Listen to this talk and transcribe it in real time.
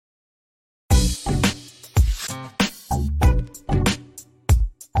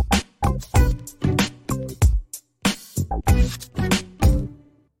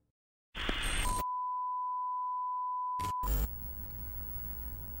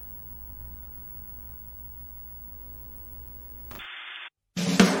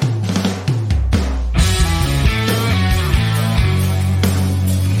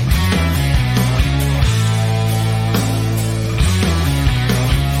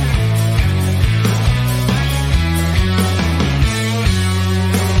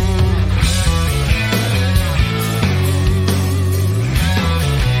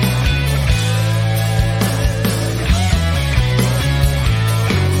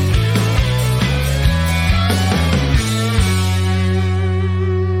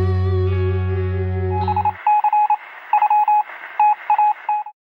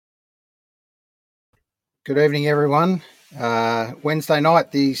Good evening, everyone. Wednesday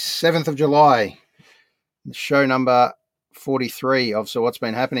night, the 7th of July, show number 43 of So What's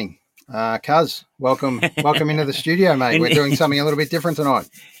Been Happening. Cuz, welcome into the studio, mate. We're doing something a little bit different tonight.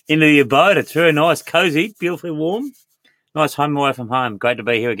 Into the abode. It's very nice, cosy, beautifully warm. Nice home away from home. Great to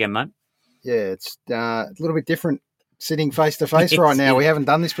be here again, mate. Yeah, it's a little bit different sitting face-to-face right now. We haven't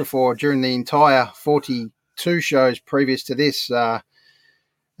done this before during the entire 42 shows previous to this.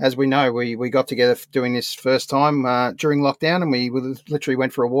 As we know, we got together doing this first time during lockdown, and we literally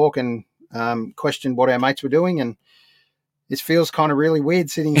went for a walk and questioned what our mates were doing. And this feels kind of really weird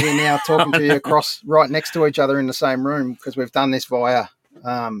sitting here now talking to you across right next to each other in the same room, because we've done this via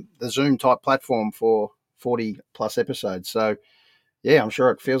the Zoom type platform for 40 plus episodes. So, yeah, I'm sure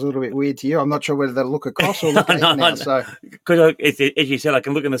it feels a little bit weird to you. I'm not sure whether that'll look across or look at you now. So, because as you said, I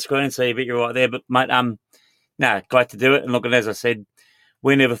can look on the screen and see you, but you're right there. But mate, great to do it. And look, as I said,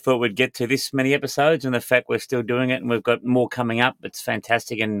 we never thought we'd get to this many episodes, and the fact we're still doing it and we've got more coming up, it's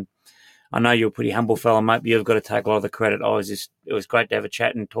fantastic. And I know you're a pretty humble fella, mate, but you've got to take a lot of the credit. It was great to have a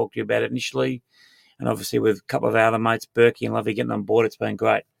chat and talk to you about it initially. And obviously with a couple of our other mates, Berkey and Lovey, getting on board, it's been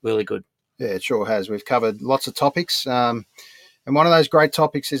great. Really good. Yeah, it sure has. We've covered lots of topics. And one of those great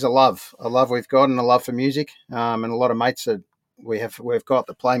topics is a love we've got, and a love for music. And a lot of mates that we've got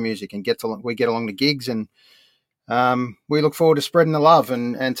that play music and we get along to gigs, and we look forward to spreading the love.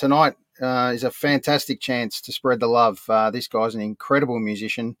 And tonight is a fantastic chance to spread the love. This guy's an incredible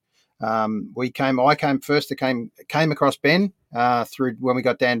musician. I came across Ben through when we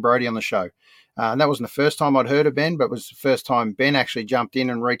got Dan Brody on the show. And that wasn't the first time I'd heard of Ben, but it was the first time Ben actually jumped in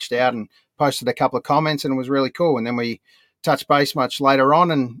and reached out and posted a couple of comments, and it was really cool. And then we touched base much later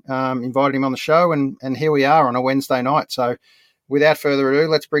on and invited him on the show, and here we are on a Wednesday night. So without further ado,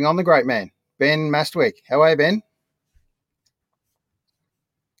 let's bring on the great man, Ben Mastwick. How are you, Ben?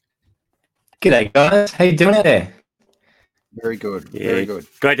 G'day, guys. How you doing out there? Very good. Yeah. Very good.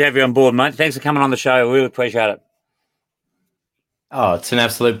 Great to have you on board, mate. Thanks for coming on the show. We really appreciate it. Oh, it's an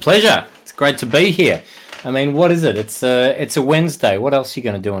absolute pleasure. It's great to be here. I mean, what is it? It's a Wednesday. What else are you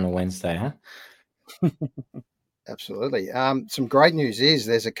going to do on a Wednesday, huh? Absolutely. Some great news is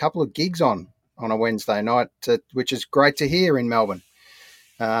there's a couple of gigs on a Wednesday night, which is great to hear in Melbourne.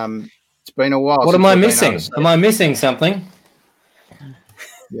 It's been a while. What am I missing? Am I missing something?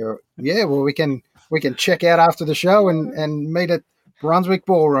 Yeah, well, we can check out after the show and meet at Brunswick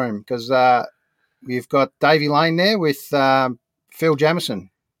Ballroom, because we've got Davey Lane there with Phil Jamison,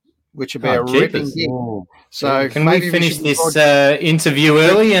 which will be a ripping gig. Ooh. So can we finish this interview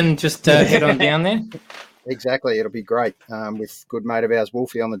early and just head on down there? Exactly, it'll be great with good mate of ours,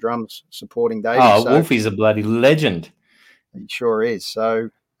 Wolfie, on the drums supporting Davey. Oh, so, Wolfie's a bloody legend. He sure is. So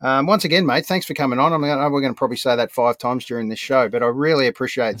once again, mate, thanks for coming on. We're going to probably say that 5 times during this show, but I really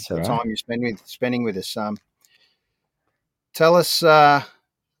appreciate the time you're spending with us. Tell us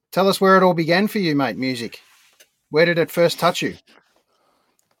where it all began for you, mate. Music. Where did it first touch you?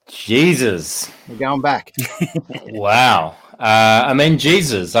 Jesus, we're going back. Wow. I mean,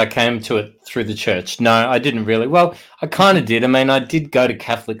 Jesus, I came to it through the church. No, I didn't really. Well, I kind of did. I mean, I did go to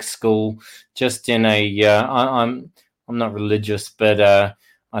Catholic school, just in a. I'm not religious, but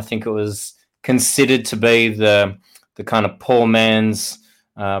I think it was considered to be the kind of poor man's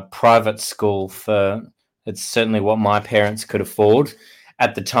private school for. It's certainly what my parents could afford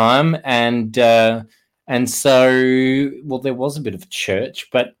at the time, and so, well, there was a bit of church,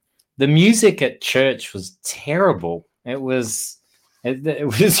 but the music at church was terrible. It was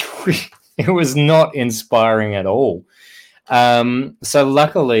not inspiring at all. So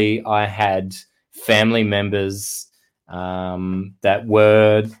luckily, I had family members that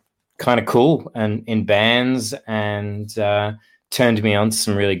were kind of cool and in bands, and turned me on to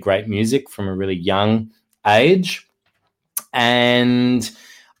some really great music from a really young age. And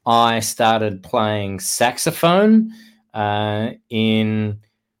I started playing saxophone in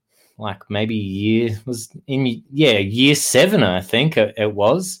like maybe year 7, I think it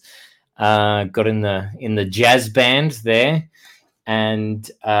was. Got in the jazz band there, and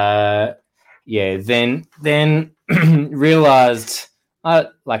then realized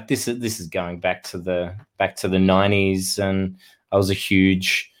like this is going back to the 90s, and I was a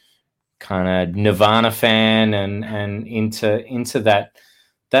huge kind of Nirvana fan and into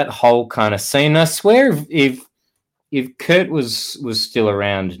that whole kind of scene. I swear if Kurt was still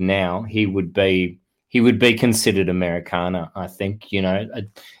around now, he would be considered Americana, I think. You know,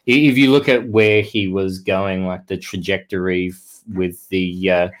 if you look at where he was going, like the trajectory with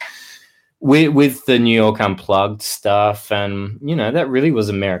the New York Unplugged stuff, and you know, that really was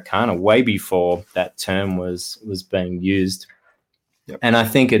Americana way before that term was being used. Yep. And I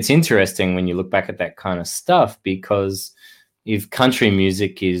think it's interesting when you look back at that kind of stuff, because if country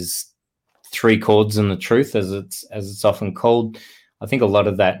music is three chords and the truth, as it's often called, I think a lot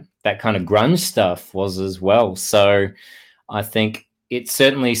of that kind of grunge stuff was as well. So I think it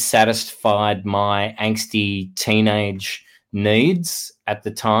certainly satisfied my angsty teenage needs at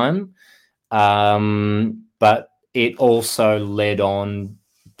the time, but it also led on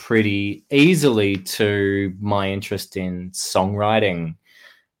pretty easily to my interest in songwriting.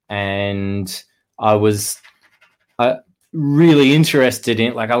 And I was really interested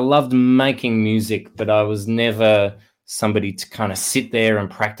in, like, I loved making music, but I was never somebody to kind of sit there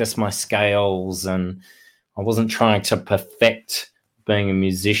and practice my scales, and I wasn't trying to perfect being a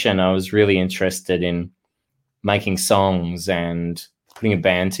musician. I was really interested in making songs and putting a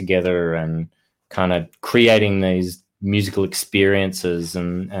band together and kind of creating these musical experiences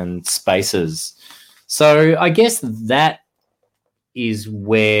and spaces. So I guess that is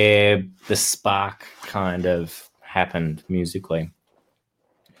where the spark kind of happened musically.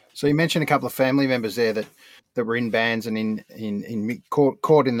 So you mentioned a couple of family members there that were in bands and in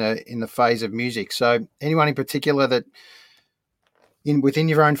caught in the phase of music. So anyone in particular that within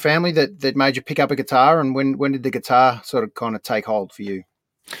your own family that made you pick up a guitar, and when did the guitar sort of kind of take hold for you?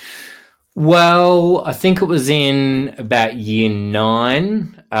 Well, I think it was in about year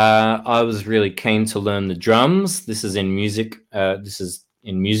 9. I was really keen to learn the drums. This is in music. This is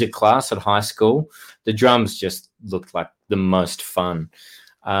in music class at high school. The drums just looked like the most fun.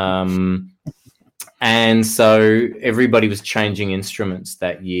 And so everybody was changing instruments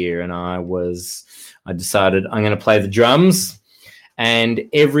that year, and I decided I'm going to play the drums. And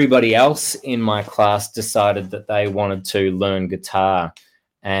everybody else in my class decided that they wanted to learn guitar.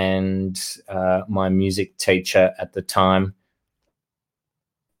 And my music teacher at the time,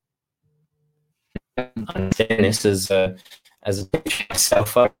 I understand this as a teacher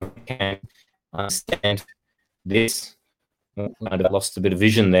myself, I can understand this. I'd have lost a bit of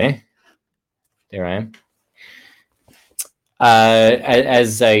vision there. There I am.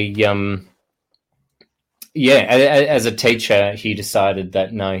 As a teacher, he decided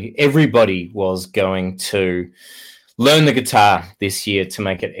that no, everybody was going to learn the guitar this year to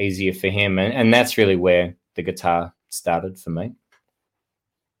make it easier for him. And that's really where the guitar started for me.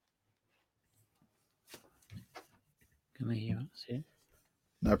 Can we hear us? Yeah.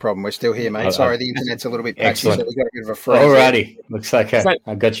 No problem. We're still here, mate. Sorry, the internet's a little bit patchy, so we got a bit of a freeze. Alrighty. Looks like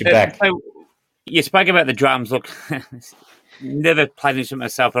I got you back. So you spoke about the drums. Look, never played an instrument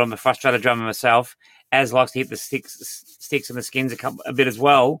myself, but I'm a frustrated drummer myself, as likes to hit the sticks and the skins a bit as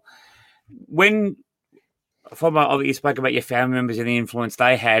well. You spoke about your family members and the influence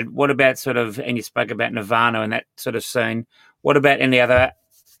they had. What about and you spoke about Nirvana and that sort of scene. What about any other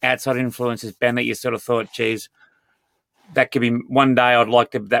outside influences, Ben, that you sort of thought, geez, that could be one day I'd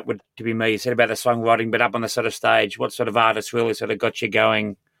like to be me? You said about the songwriting, but up on the sort of stage, what sort of artists really sort of got you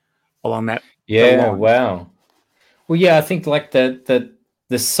going along that? Yeah, wow. Well, yeah, I think like the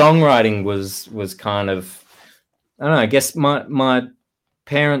songwriting was kind of, I don't know, I guess my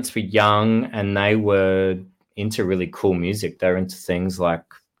parents were young and they were into really cool music. They're into things like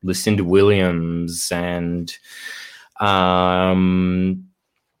Lucinda Williams and getting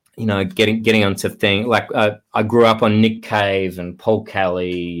onto things like I grew up on Nick Cave and Paul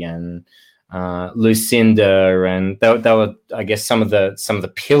Kelly and Lucinda, and they were, I guess, some of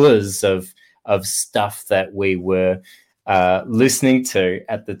the pillars of stuff that we were listening to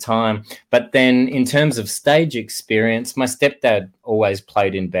at the time. But then in terms of stage experience, my stepdad always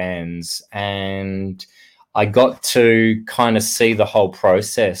played in bands, and I got to kind of see the whole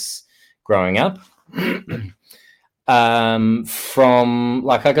process growing up. From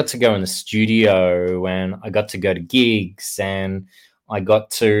like, I got to go in the studio and I got to go to gigs and I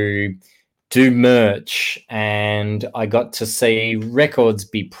got to do merch and I got to see records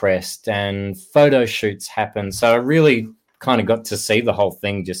be pressed and photo shoots happen. So I really kind of got to see the whole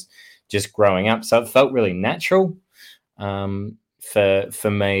thing just growing up. So it felt really natural for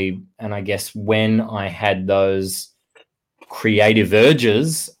me. And I guess when I had those creative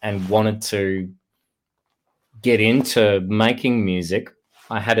urges and wanted to get into making music,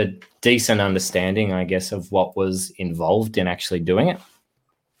 I had a decent understanding, I guess, of what was involved in actually doing it.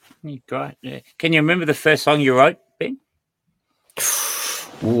 Great. Yeah. Can you remember the first song you wrote, Ben?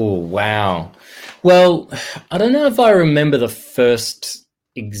 Oh, wow. Well, I don't know if I remember the first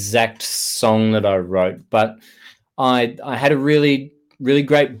exact song that I wrote, but I had a really, really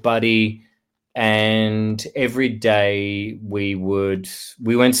great buddy, and every day we went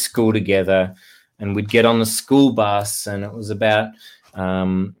to school together and we'd get on the school bus, and it was about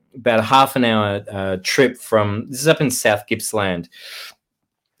about a half an hour trip from. This is up in South Gippsland.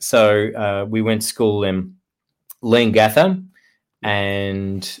 So we went to school in Leongatha,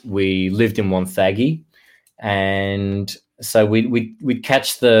 and we lived in Wonthaggi, and so we'd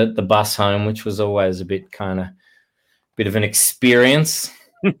catch the bus home, which was always a bit of an experience.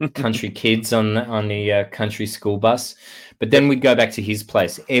 Country kids on the country school bus, but then we'd go back to his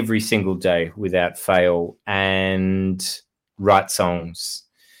place every single day without fail and write songs.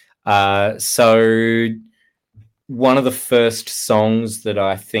 So one of the first songs that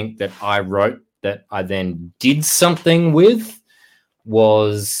I think that I wrote that I then did something with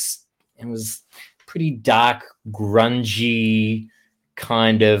was pretty dark, grungy,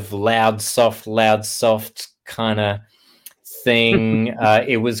 kind of loud, soft kind of thing.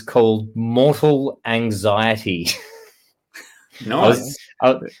 It was called Mortal Anxiety. Nice.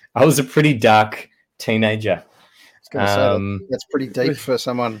 I was a pretty dark teenager. That's pretty deep for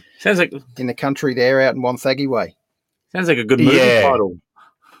someone. Sounds like in the country there, out in Wonthaggi way. Sounds like a good movie title.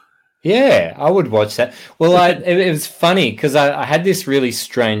 Yeah, I would watch that. Well, it was funny because I had this really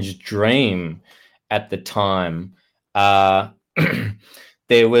strange dream at the time. There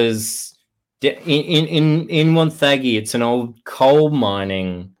was in Wonthaggi, it's an old coal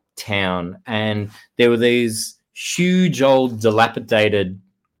mining town, and there were these huge old dilapidated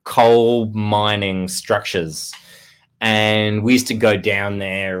coal mining structures, and we used to go down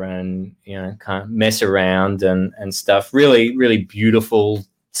there and kind of mess around and stuff. Really, really beautiful,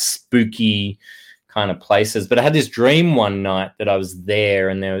 spooky kind of places. But I had this dream one night that I was there,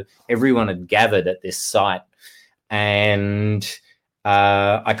 and everyone had gathered at this site, and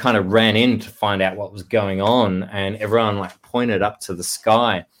I kind of ran in to find out what was going on, and everyone pointed up to the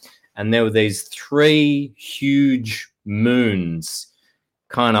sky, and there were these 3 huge moons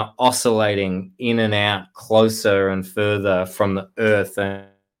kind of oscillating in and out closer and further from the earth, and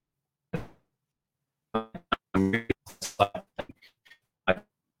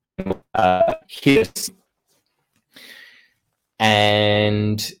hit.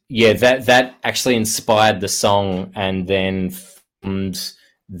 And yeah, that actually inspired the song, and then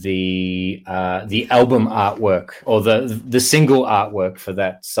the album artwork, or the single artwork for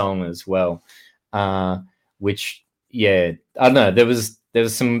that song as well, which I don't know, there was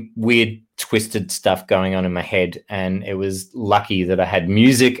some weird twisted stuff going on in my head, and it was lucky that I had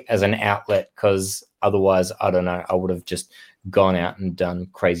music as an outlet, because otherwise, I don't know, I would have just gone out and done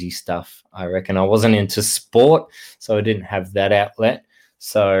crazy stuff. I reckon I wasn't into sport, so I didn't have that outlet.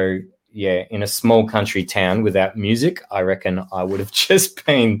 So yeah, in a small country town without music, I reckon I would have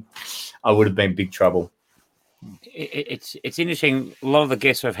been big trouble. It's interesting. A lot of the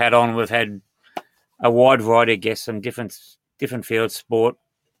guests we've had on, we've had a wide variety of guests from different fields, sport,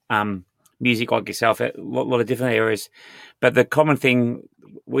 music, like yourself, a lot of different areas. But the common thing,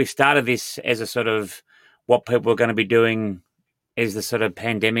 we started this as a sort of what people are going to be doing as the sort of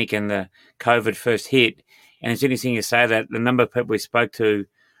pandemic and the COVID first hit. And it's interesting to say that the number of people we spoke to,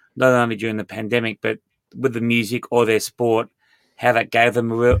 not only during the pandemic, but with the music or their sport, how that gave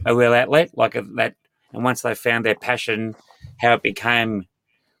them a real outlet, like that. And once they found their passion, how it became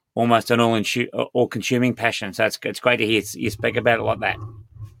almost an all-consuming passion. So it's great to hear you speak about it like that.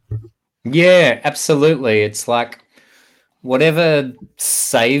 Yeah, absolutely. It's like whatever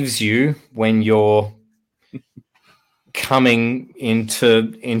saves you when you're coming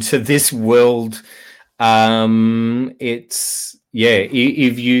into this world, it's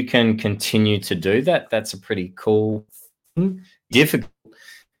if you can continue to do that, that's a pretty cool thing. Difficult.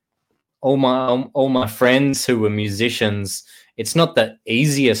 All my friends who were musicians, it's not the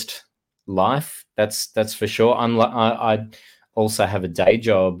easiest life, that's for sure. I also have a day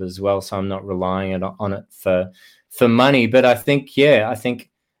job as well, so I'm not relying on it for money. But I think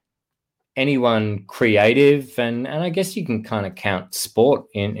anyone creative, and I guess you can kind of count sport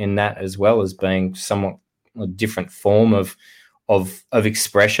in that as well as being somewhat a different form of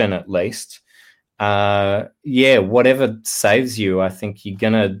expression, at least. Whatever saves you, I think you're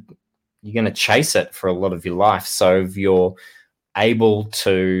gonna chase it for a lot of your life. So if you're able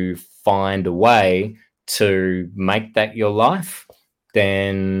to find a way to make that your life,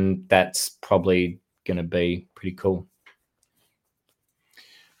 then that's probably gonna be pretty cool.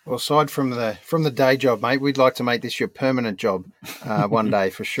 Well, aside from the day job, mate, we'd like to make this your permanent job one day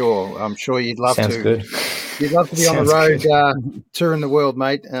for sure. I'm sure you'd love Sounds to. Good. You'd love to be on the road touring the world,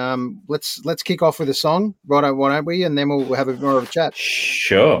 mate. Let's kick off with a song, right? Why don't we? And then we'll have a more of a chat.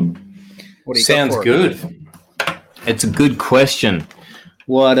 Sure. What do you Sounds got for good. It? It's a good question.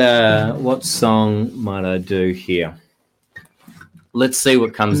 What song might I do here? Let's see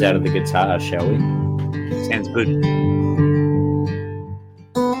what comes out of the guitar, shall we? Sounds good.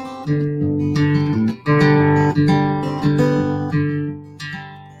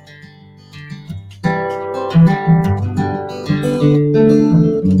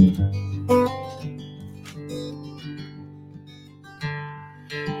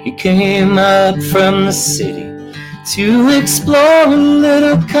 He came up from the city to explore a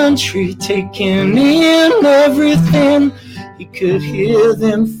little country, taking in everything. He could hear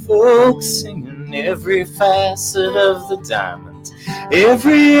them folks singing every facet of the diamond,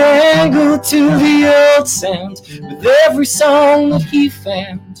 every angle to the old sound. With every song that he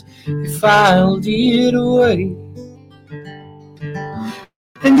found, he filed it away.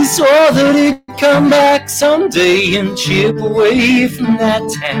 And he swore that he'd come back someday and chip away from that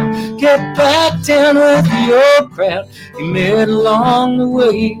town, get back down with the old crowd he met along the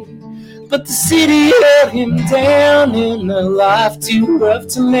way. But the city held him down in a life too rough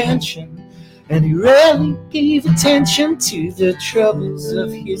to mention, and he rarely gave attention to the troubles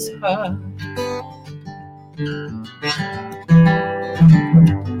of his heart.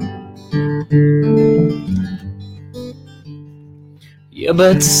 Yeah,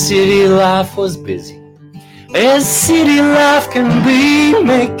 but city life was busy, as city life can be,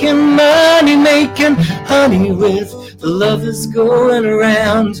 making money, making honey with the lovers going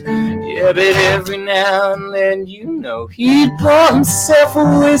around. Yeah, but every now and then, you know, he'd pour himself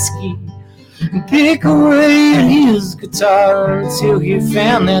a whiskey and pick away at his guitar until he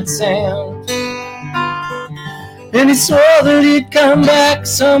found that sound. And he swore that he'd come back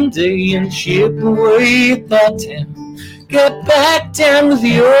someday and chip away at that town, get back down with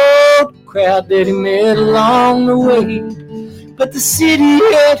the old crowd that he met along the way. But the city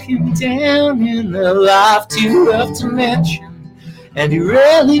held him down in a life too rough to mention, and he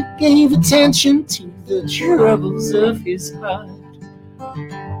rarely gave attention to the troubles of his heart.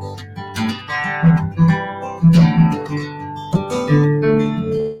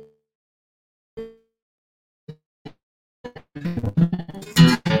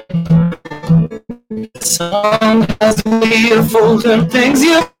 The song has a way of folding things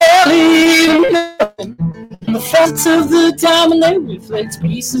you barely even know. And the facets of the diamond, they reflect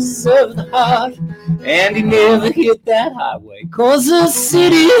pieces of the heart. And he never hit that highway, 'cause the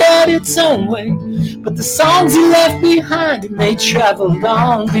city had its own way. But the songs he left behind him, they traveled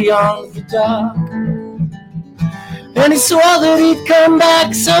on beyond the dark. And he swore that he'd come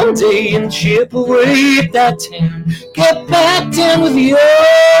back someday and chip away at that town, get back down with the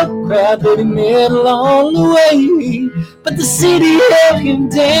old crowd that he met along the way. But the city held him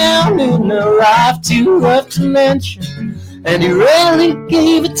down in a life too rough to mention, and he rarely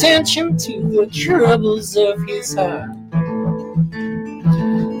gave attention to the troubles of his heart.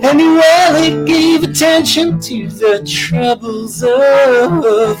 And he rarely gave attention to the troubles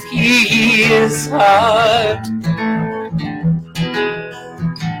of his heart.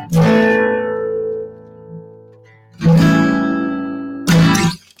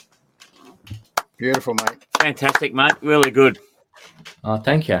 Beautiful, mate. Fantastic, mate. Really good. Oh,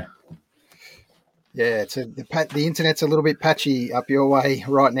 thank you. Yeah, the internet's a little bit patchy up your way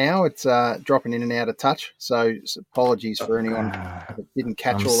right now. It's dropping in and out of touch. So apologies for anyone that didn't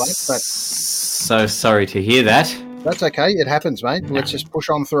catch all that. But so sorry to hear that. That's okay. It happens, mate. Let's just push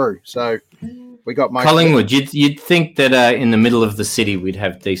on through. So we got most Collingwood. You'd think that in the middle of the city we'd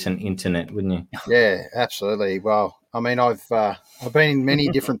have decent internet, wouldn't you? Yeah, absolutely. Well, I mean, I've been in many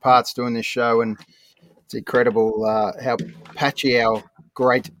different parts doing this show, and it's incredible how patchy our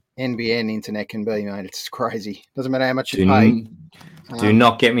great NBN internet can be, mate. It's crazy. Doesn't matter how much you pay. Do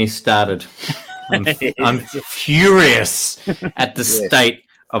not get me started. I'm furious at the state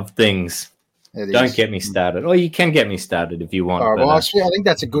of things. Don't get me started. Or you can get me started if you want. All right, well, I think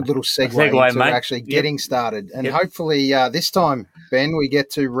that's a good little segue into mate. Actually getting started. And hopefully this time, Ben, we get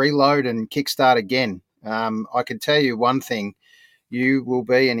to reload and kickstart again. I can tell you one thing. You will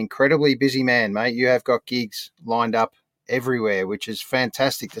be an incredibly busy man, mate. You have got gigs lined up everywhere, which is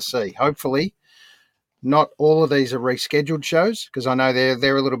fantastic to see. Hopefully not all of these are rescheduled shows, because I know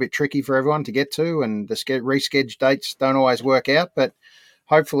they're a little bit tricky for everyone to get to, and the rescheduled dates don't always work out. But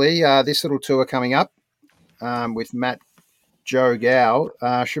hopefully this little tour coming up with Matt Joe Gow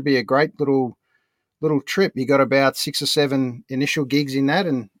should be a great little trip. You got about 6 or 7 initial gigs in that,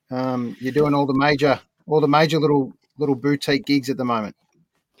 and you're doing all the major little boutique gigs at the moment.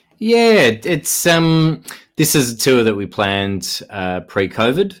 Yeah, it's this is a tour that we planned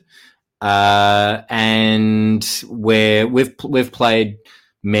pre-COVID, and where we've played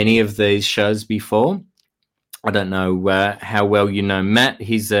many of these shows before. I don't know how well you know Matt.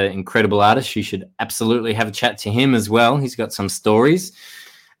 He's an incredible artist. You should absolutely have a chat to him as well. He's got some stories.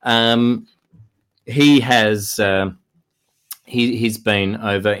 He has he's been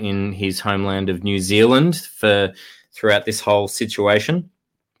over in his homeland of New Zealand throughout this whole situation,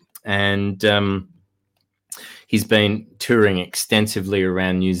 and he's been touring extensively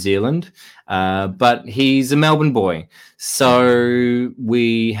around New Zealand, but he's a Melbourne boy. So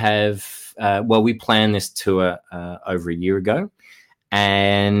we have, we planned this tour over a year ago,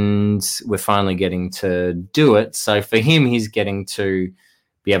 and we're finally getting to do it. So for him, he's getting to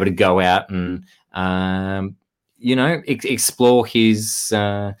be able to go out and,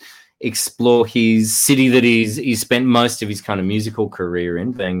 explore his city that he's spent most of his kind of musical career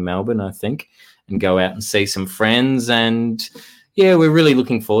in, being Melbourne, I think, and go out and see some friends. And yeah, we're really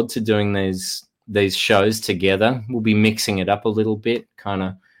looking forward to doing these shows together. We'll be mixing it up a little bit, kind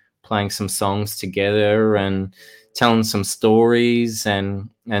of playing some songs together and telling some stories and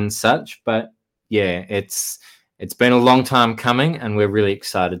such. But yeah, it's been a long time coming, and we're really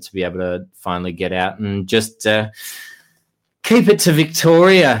excited to be able to finally get out and just keep it to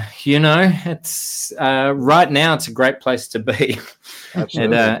Victoria. It's right now it's a great place to be.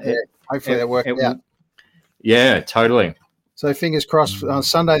 Absolutely. And, hopefully that worked out. Yeah, totally. So fingers crossed. On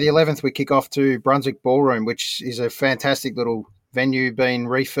Sunday the 11th, we kick off to Brunswick Ballroom, which is a fantastic little venue being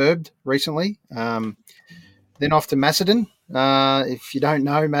refurbed recently. Then off to Macedon. If you don't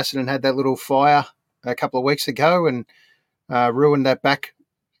know, Macedon had that little fire a couple of weeks ago and ruined that back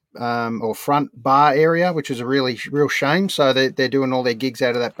or front bar area, which was a real shame. So they're doing all their gigs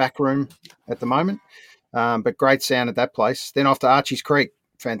out of that back room at the moment. But great sound at that place. Then off to Archie's Creek.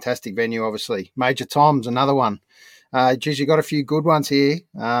 Fantastic venue, obviously. Major Tom's, another one. Geez, you got a few good ones here.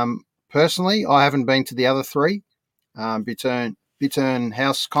 Personally, I haven't been to the other three. Bittern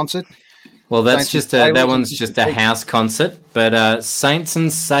House Concert. Well, that one's just a house concert. But Saints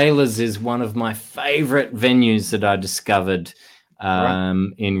and Sailors is one of my favourite venues that I discovered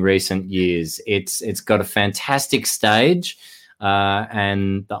in recent years. It's got a fantastic stage,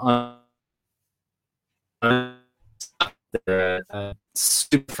 and they're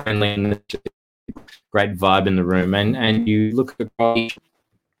super friendly and great vibe in the room. And you look across.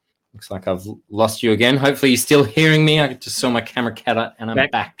 Looks like I've lost you again. Hopefully you're still hearing me. I just saw my camera cut out and I'm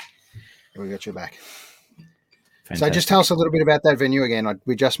back. We got you back. Fantastic. So just tell us a little bit about that venue again.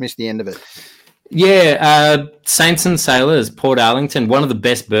 We just missed the end of it. Yeah, Saints and Sailors, Port Arlington, one of the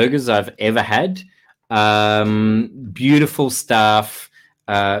best burgers I've ever had. Beautiful staff,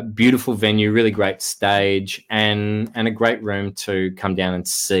 beautiful venue, really great stage, and a great room to come down and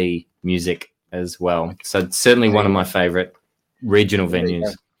see music as well. So it's certainly one of my favourite regional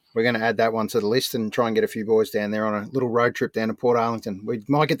venues. We're going to add that one to the list and try and get a few boys down there on a little road trip down to Port Arlington. We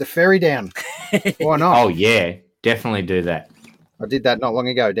might get the ferry down. Why not? Oh, yeah, definitely do that. I did that not long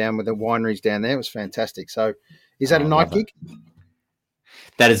ago down with the wineries down there. It was fantastic. So is that a night gig?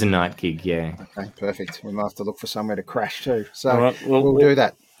 That is a night gig, yeah. Okay, perfect. We might have to look for somewhere to crash too. So right, we'll do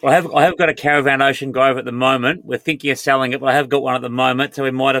that. I have got a Caravan Ocean Grove at the moment. We're thinking of selling it, but I have got one at the moment, so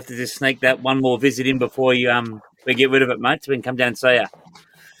we might have to just sneak that one more visit in before we get rid of it, mate, so we can come down and see you.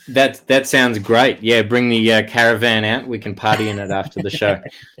 That sounds great. Yeah, bring the caravan out. We can party in it after the show.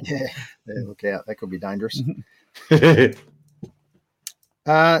 Yeah, look out. That could be dangerous.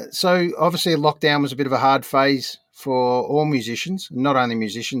 So obviously lockdown was a bit of a hard phase for all musicians, not only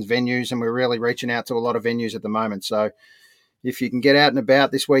musicians, venues, and we're really reaching out to a lot of venues at the moment. So if you can get out and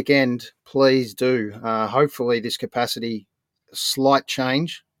about this weekend, please do. Hopefully this capacity slight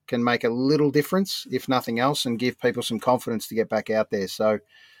change can make a little difference, if nothing else, and give people some confidence to get back out there. So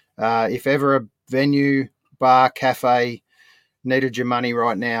if ever a venue, bar, cafe needed your money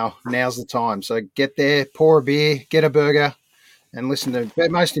right now, now's the time. So get there, pour a beer, get a burger, and listen to,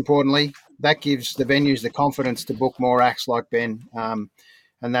 but most importantly, that gives the venues the confidence to book more acts like Ben. And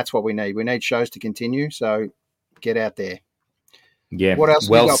that's what we need. We need shows to continue. So get out there. Yeah. What else?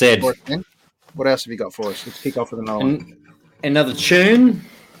 Well said. What else have you got for us? Let's kick off with another one. Another tune?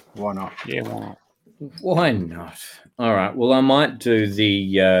 Why not? Yeah, why not? Why not? All right. Well, I might do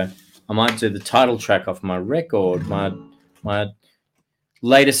the title track off my record, my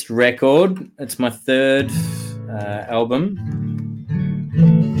latest record. It's my third album.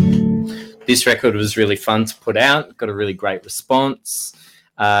 This record was really fun to put out. Got a really great response.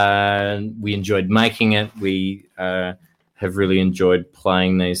 We enjoyed making it. We have really enjoyed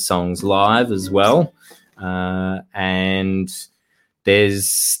playing these songs live as well. And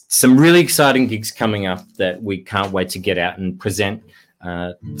there's some really exciting gigs coming up that we can't wait to get out and present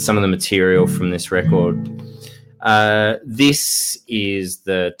some of the material from this record. This is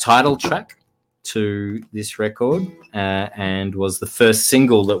the title track to this record and was the first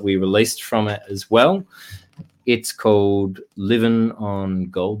single that we released from it as well. It's called Livin' on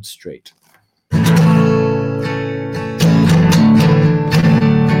Gold Street.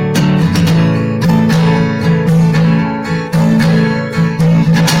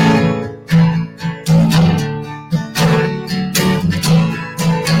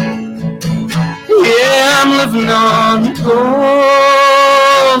 living on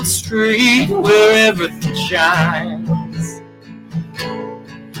Gold Street where everything shines.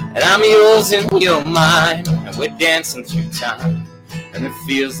 And I'm yours and you're mine, and we're dancing through time, and it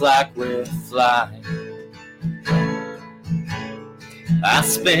feels like we're flying. I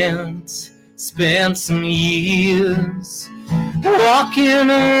spent some years walking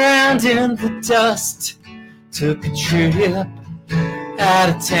around in the dust. Took a trip out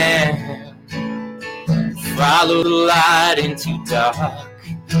of town, followed the light into dark,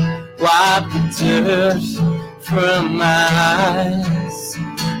 wiped the dirt from my eyes,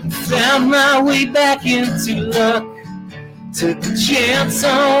 found my way back into luck. Took a chance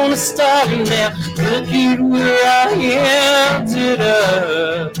on a start, and now look at where I ended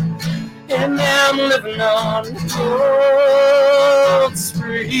up. And now I'm living on Gold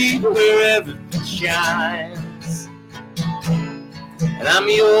Street where everything shines. And I'm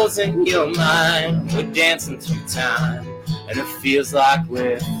yours and you're mine, we're dancing through time, and it feels like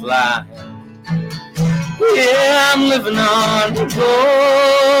we're flying. Yeah, I'm living on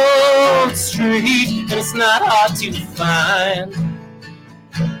Gold Street, and it's not hard to find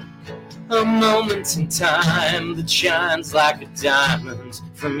a moment in time that shines like a diamond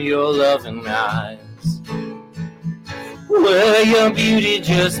from your loving eyes, where your beauty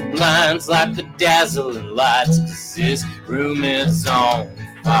just blinds like the dazzling lights, 'cause this room is on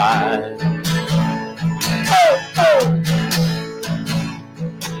fire. Oh, oh.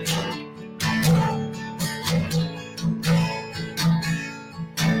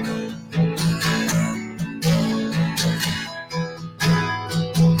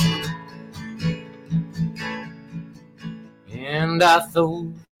 And I thought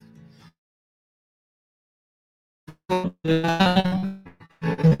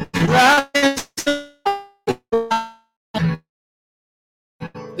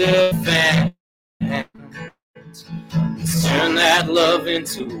their fans, turn that love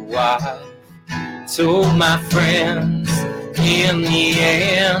into a wife. Told my friends in the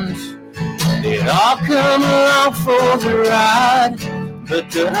end they'd all come along for the ride, but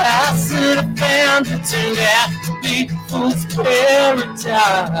the house that I found it turned out to be fool's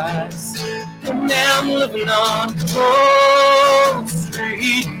paradise. And now I'm living on Gold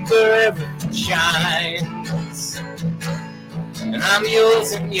Street where everything shines. And I'm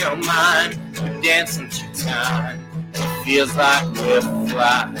yours and you're mine, we're dancing through time, and it feels like we're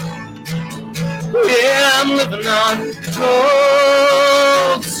flying. Yeah, I'm living on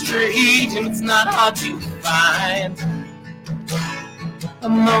Gold Street, and it's not hard to find a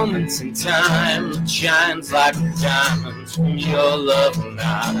moment in time that shines like diamonds from your loving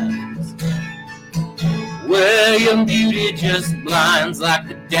eyes, where your beauty just blinds like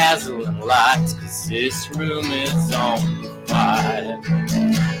the dazzling lights, 'cause this room is on fire.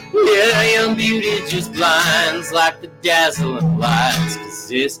 Yeah, your beauty just blinds like the dazzling lights, 'cause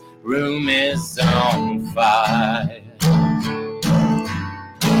this room is on fire.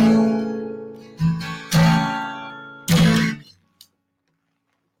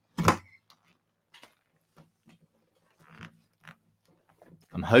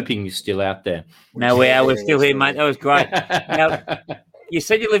 I'm hoping you're still out there. No, we are. We're still here, mate. That was great. Now, you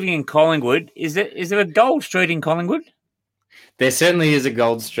said you're living in Collingwood. Is there a Gold Street in Collingwood? There certainly is a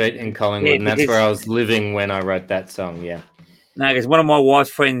Gold Street in Collingwood, Yeah, and that's where I was living when I wrote that song, yeah. No, because one of my wife's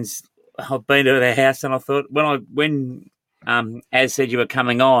friends, I've been to their house, and I thought when Az said you were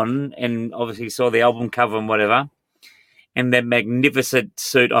coming on, and obviously saw the album cover and whatever, and that magnificent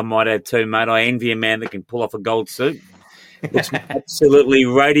suit I might add too, mate. I envy a man that can pull off a gold suit. Looks absolutely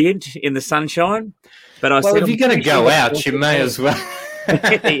radiant in the sunshine. But if you're going to go out, you may as well.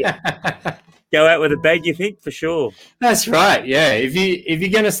 Go out with a bag, you think, for sure. That's right, yeah. If you're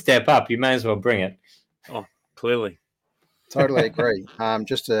going to step up, you may as well bring it. Oh, clearly. Totally agree.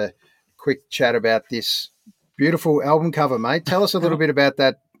 Just a quick chat about this beautiful album cover, mate. Tell us a little bit about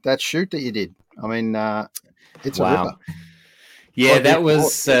that shoot that you did. I mean, it's a ripper. Yeah, that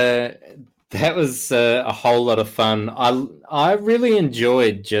was a whole lot of fun. I really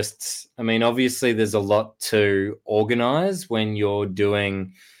enjoyed obviously there's a lot to organize when you're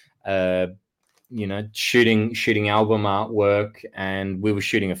doing, shooting album artwork, and we were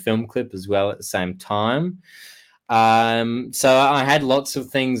shooting a film clip as well at the same time. So I had lots of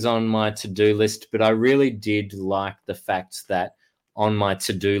things on my to-do list, but I really did like the fact that on my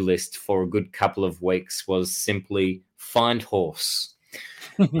to-do list for a good couple of weeks was simply find horse.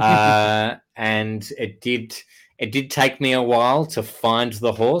 And it did take me a while to find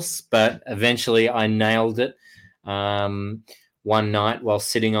the horse, but eventually I nailed it. One night while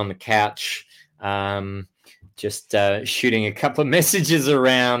sitting on the couch, just shooting a couple of messages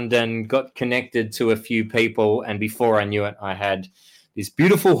around and got connected to a few people. And before I knew it, I had this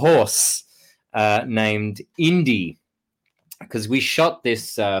beautiful horse named Indy, because we shot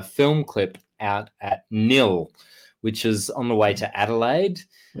this film clip out at Nil, which is on the way to Adelaide.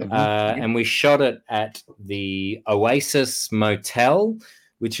 And we shot it at the Oasis Motel,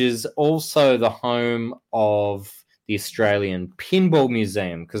 which is also the home of the Australian Pinball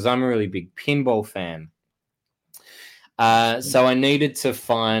Museum, because I'm a really big pinball fan. So I needed to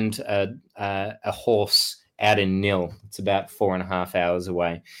find a horse out in Nil. It's about 4.5 hours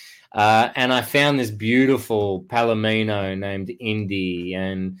away. And I found this beautiful Palomino named Indy,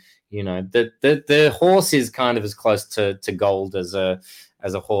 and the horse is kind of as close to gold as a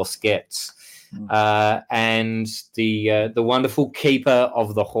horse gets. And the wonderful keeper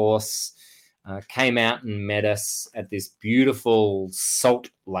of the horse came out and met us at this beautiful salt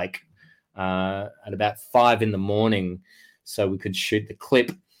lake at about 5 a.m, so we could shoot the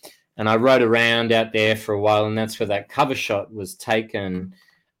clip. And I rode around out there for a while, and that's where that cover shot was taken.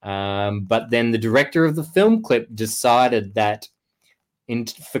 But then the director of the film clip decided that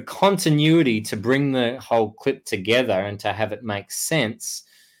for continuity, to bring the whole clip together and to have it make sense,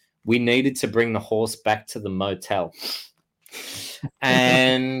 we needed to bring the horse back to the motel.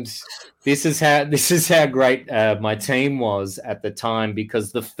 And this is how great my team was at the time,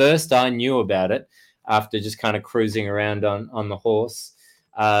 because the first I knew about it, after just kind of cruising around on the horse,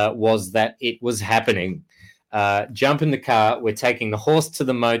 was that it was happening. Jump in the car, we're taking the horse to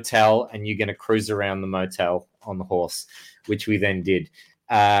the motel, and you're going to cruise around the motel on the horse, which we then did.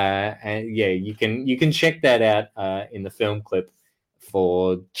 And yeah, you can check that out in the film clip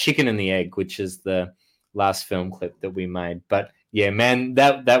for Chicken and the Egg, which is the last film clip that we made. But yeah, man,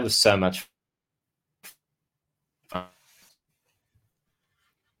 that was so much fun.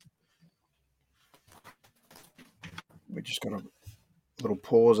 We just got a little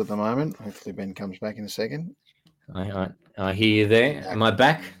pause at the moment. Hopefully Ben comes back in a second. I hear you there. Am I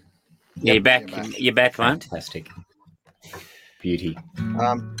back? Yeah, you're back. You're back, mate. Fantastic. Beauty.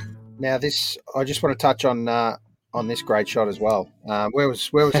 Now this, I just want to touch on this great shot as well. Where was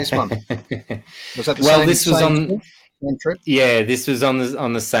this one? Was that the same trip? Yeah, this was on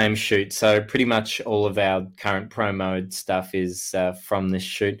the same shoot. So pretty much all of our current promo stuff is from this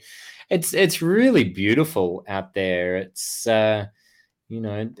shoot. It's really beautiful out there. It's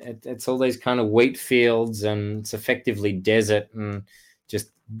it's all these kind of wheat fields, and it's effectively desert, and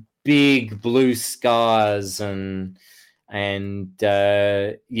just big blue skies, and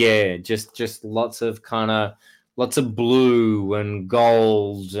just lots of blue and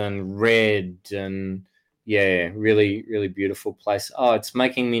gold and red, and yeah, really, really beautiful place. Oh, it's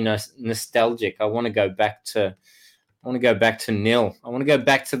making me nostalgic. I want to go back to Nil. I want to go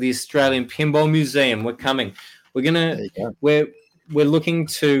back to the Australian Pinball Museum. We're coming. We're looking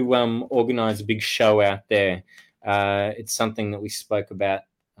to organise a big show out there. It's something that we spoke about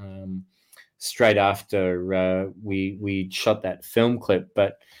straight after we shot that film clip,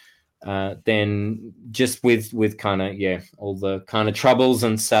 but then just with kind of all the kind of troubles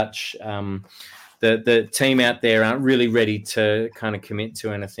and such, the team out there aren't really ready to kind of commit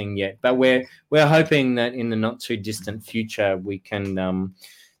to anything yet. But we're hoping that in the not too distant future we can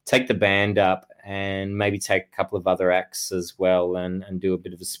take the band up and maybe take a couple of other acts as well, and do a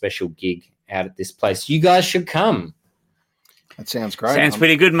bit of a special gig out at this place. You guys should come. That sounds great. Sounds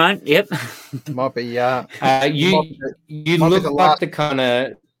pretty good, mate. Yep. Might be. You look like the kind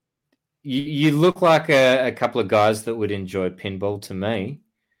of. You look like a couple of guys that would enjoy pinball to me.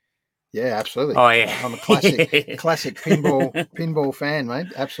 Yeah, absolutely. Oh yeah, I'm a classic pinball fan, mate.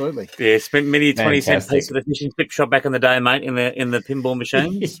 Absolutely. Yeah, spent many 20-cent piece for the fish and chip shop back in the day, mate. In the pinball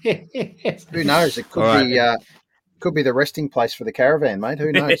machines. Who knows? It could be the resting place for the caravan, mate.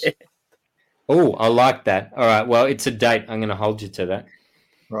 Who knows? Oh, I like that. All right. Well, it's a date. I'm going to hold you to that.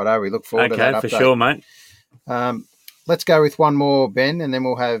 Righto. We look forward to that. Okay, for sure, mate. Let's go with one more, Ben, and then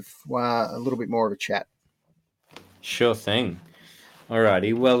we'll have a little bit more of a chat. Sure thing. All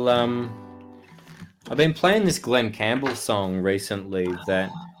righty. Well, I've been playing this Glenn Campbell song recently that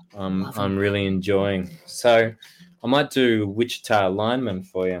I'm really enjoying. So I might do Wichita Lineman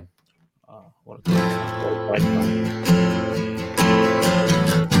for you. Oh, what a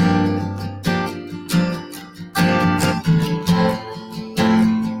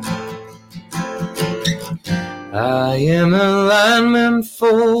I am a lineman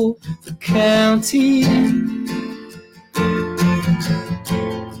for the county,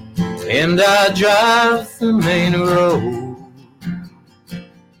 and I drive the main road,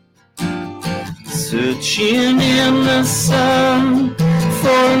 searching in the sun for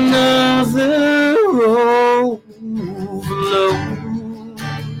for another overload.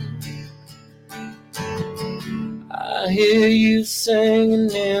 I hear you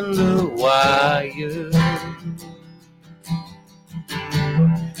singing in the wire.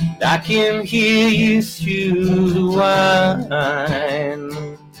 I can hear you through the wine.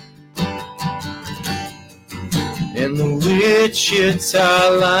 And the Wichita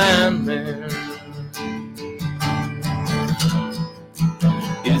lineman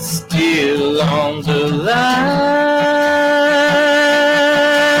is still on the line.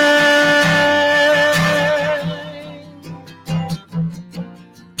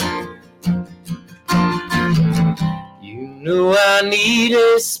 You know I need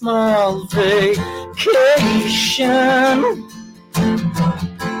a small vacation,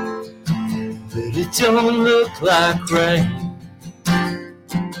 but it don't look like rain.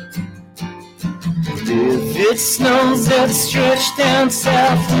 If it snows, that stretch down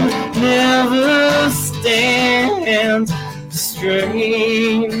south will never stand the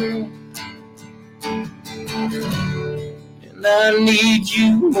strain. And I need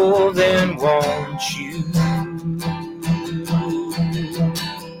you more than want you.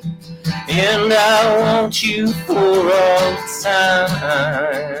 And I want you for all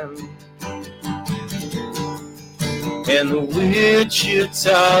time. And the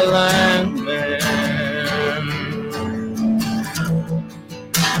Wichita lineman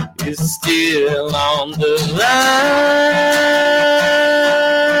is still on the line.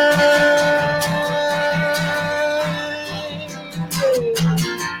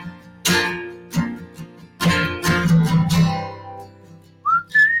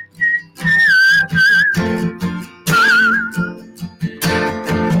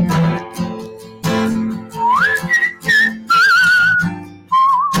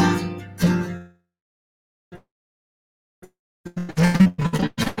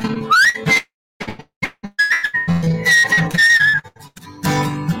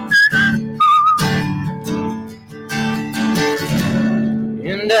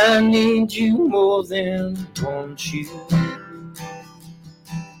 And I need you more than want you.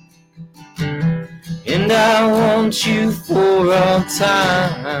 And I want you for all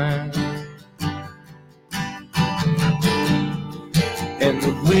time. And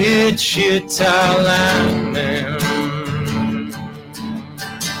the Wichita lineman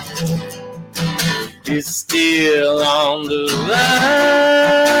is still on the line.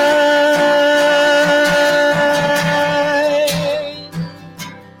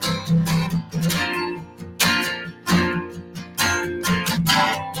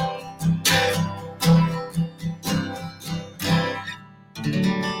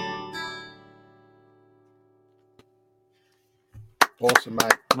 Awesome,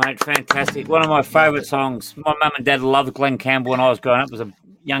 mate. Mate, fantastic. One of my favourite songs. My mum and dad loved Glenn Campbell when I was growing up. I was a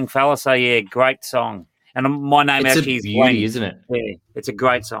young fella, so yeah, great song. And my name It's actually a is beauty, Glenn. isn't it? Yeah, it's a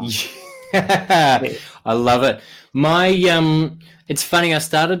great song. I love it. It's funny. I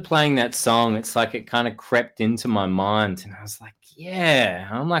started playing that song. It's like it kind of crept into my mind, and I was like, "Yeah."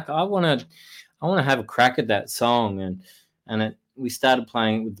 I'm like, I want to have a crack at that song, and we started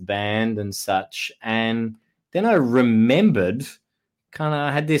playing it with the band and such, and then I remembered,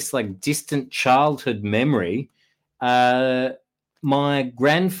 I had this like distant childhood memory. My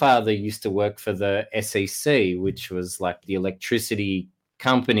grandfather used to work for the SEC, which was like the electricity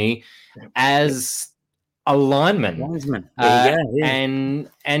company, as a lineman. Yeah. And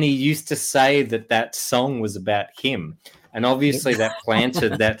he used to say that song was about him. And obviously that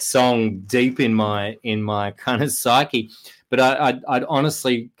planted that song deep in my kind of psyche. But I'd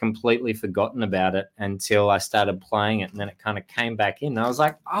honestly completely forgotten about it until I started playing it, and then it kind of came back in. And I was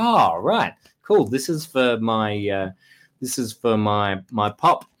like, "Oh, right, cool. This is for my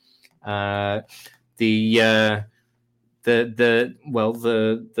pop." The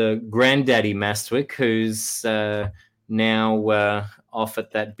granddaddy Mastwick, who's now off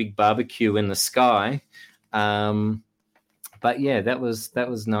at that big barbecue in the sky. But yeah, that was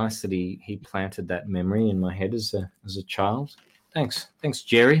nice that he planted that memory in my head as a child. Thanks,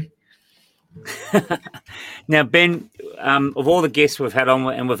 Jerry. Now, Ben, of all the guests we've had on,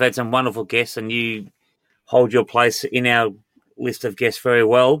 and we've had some wonderful guests, and you hold your place in our list of guests very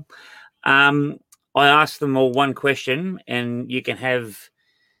well. I asked them all one question, and you can have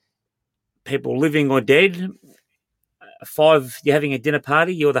people living or dead. 5, you're having a dinner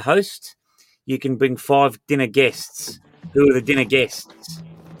party, you're the host. You can bring 5 dinner guests. Who are the dinner guests?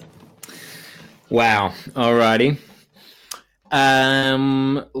 Wow. Alrighty.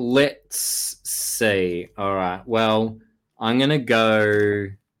 Let's see. All right. Well, I'm gonna go.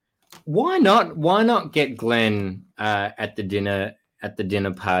 Why not get Glenn at the dinner at the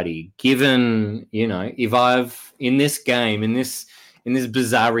dinner party, given, if I've in this game, in this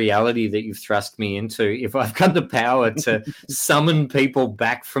bizarre reality that you've thrust me into, if I've got the power to summon people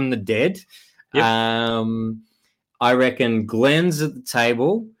back from the dead, Yep. I reckon Glenn's at the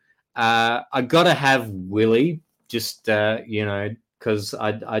table. I got to have Willie, just because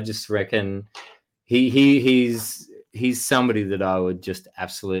I just reckon he's somebody that I would just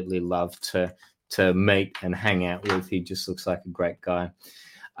absolutely love to meet and hang out with. He just looks like a great guy.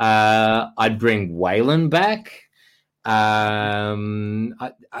 I'd bring Waylon back. All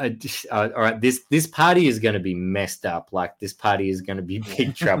right, this party is going to be messed up. Like, this party is going to be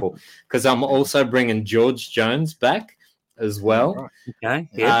big trouble, because I'm also bringing George Jones back as well. Okay,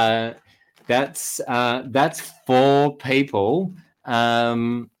 yeah. That's 4 people,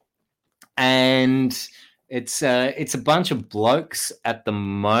 and it's a bunch of blokes at the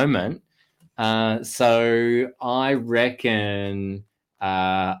moment. So I reckon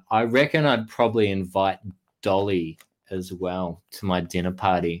I'd probably invite Dolly as well to my dinner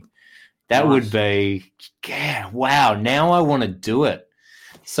party. That would be, wow, now I want to do it.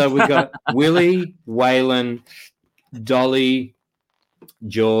 So we've got Willie, Waylon, Dolly,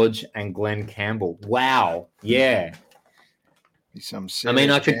 George, and Glenn Campbell. Wow. Yeah. I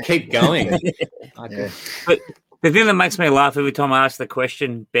mean, I could keep going. But the thing that makes me laugh every time I ask the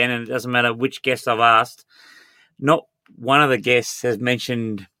question, Ben, and it doesn't matter which guest I've asked, not one of the guests has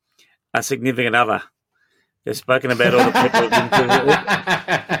mentioned a significant other. They've spoken about all the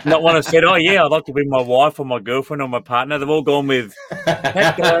people. Not one has said, "Oh yeah, I'd like to bring my wife or my girlfriend or my partner." They've all gone with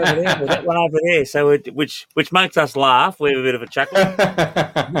that guy over there or that one over there. So, which makes us laugh. We have a bit of a chuckle.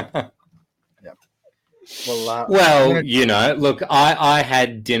 Yep. Well, look, I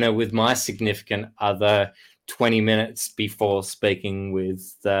had dinner with my significant other 20 minutes before speaking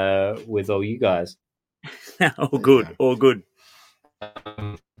with all you guys. All good, all good.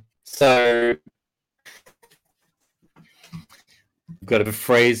 So. Got to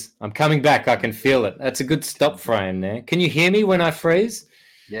freeze. I'm coming back. I can feel it. That's a good stop frame there. Can you hear me when I freeze?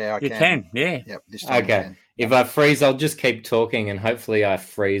 Yeah, You can. Yeah. Yep. This time okay. If I freeze, I'll just keep talking, and hopefully I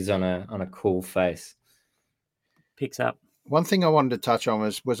freeze on a cool face. Picks up. One thing I wanted to touch on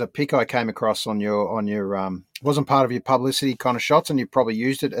was a pic I came across on your wasn't part of your publicity kind of shots, and you probably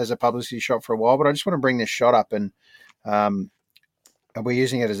used it as a publicity shot for a while. But I just want to bring this shot up, and we're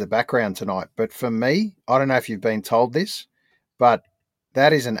using it as a background tonight. But for me, I don't know if you've been told this, but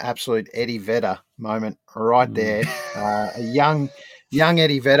that is an absolute Eddie Vedder moment right there. A young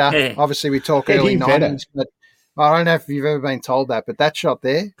Eddie Vedder. Yeah. Obviously, we talk early 90s, but I don't know if you've ever been told that. But that shot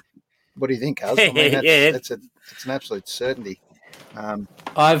there, what do you think, Cuz? I mean, it's an absolute certainty. No,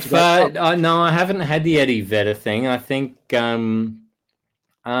 I haven't had the Eddie Vedder thing. I think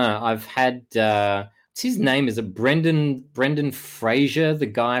I've had. What's his name? Is it Brendan Fraser, the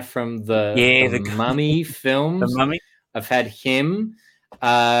guy from the Mummy films? The Mummy. I've had him.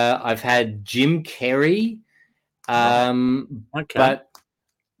 I've had Jim Carrey. Okay.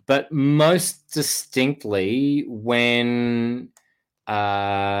 But most distinctly when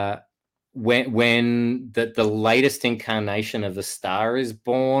the latest incarnation of A Star Is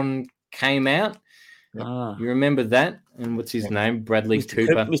Born came out. You remember that? And what's his name? Bradley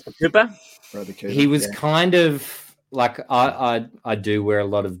Cooper. Mr. Cooper. Bradley Cooper. He was kind of like, I do wear a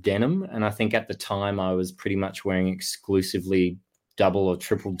lot of denim, and I think at the time I was pretty much wearing exclusively double or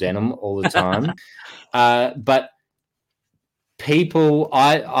triple denim all the time. But people,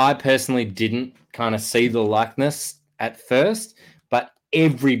 I personally didn't kind of see the likeness at first, but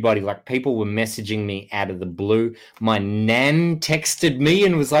everybody, like, people were messaging me out of the blue. My nan texted me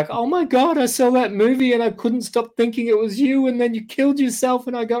and was like, "Oh my God, I saw that movie and I couldn't stop thinking it was you, and then you killed yourself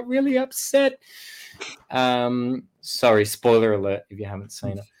and I got really upset." Sorry, spoiler alert if you haven't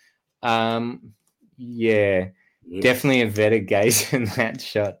seen it. Definitely a Vedder gaze in that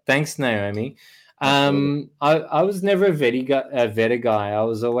shot. Thanks, Naomi. I was never a Vedder guy. I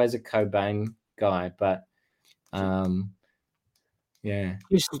was always a Cobain guy, but yeah.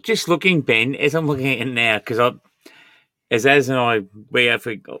 Just looking, Ben, as I'm looking at it now, because as and I, I'm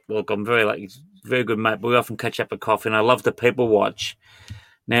very good mate, but we often catch up at coffee, and I love the people watch.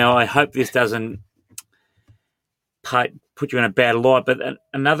 Now, I hope this doesn't put you in a bad light, but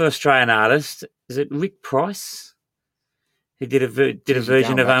another Australian artist, is it Rick Price? He did a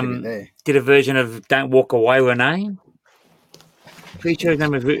version of "Don't Walk Away, Renee." Pretty sure his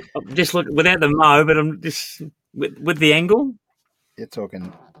name is. Just look without the mo, but I'm just with the angle. You're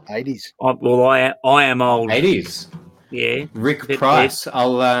talking 80s. I am old. 80s. Yeah, Rick Price. Yeah.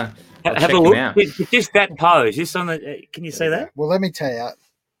 I'll have check a look. him out. Just that pose. Just on the. Can you see that? Well, let me tell you.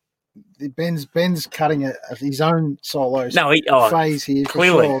 Ben's cutting his own solo phase here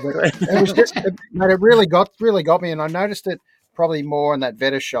clearly. for sure. But it was just, mate, it really got me, and I noticed it probably more in that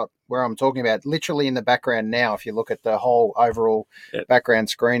Veta shot where I'm talking about, literally in the background now. If you look at the whole overall background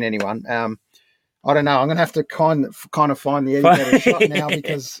screen, anyone, I don't know. I'm going to have to kind of find the Eddie Vedder shot now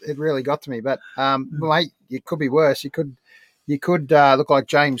because it really got to me. But mate, it could be worse. You could look like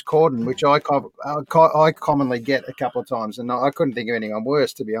James Corden, which I commonly get a couple of times, and I couldn't think of anyone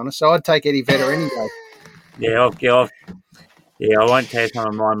worse, to be honest. So I'd take Eddie Vedder any day. Yeah, I won't tell you some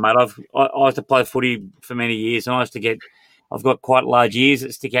of mine, mate. I used to play footy for many years, and I've got quite large ears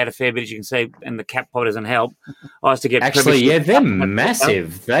that stick out a fair bit, as you can see, and the cap pod doesn't help. I used to get they're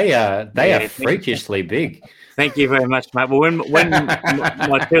massive. They are freakishly big. Thank you very much, mate. Well, when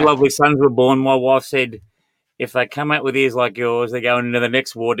my two lovely sons were born, my wife said, if they come out with ears like yours, they're going into the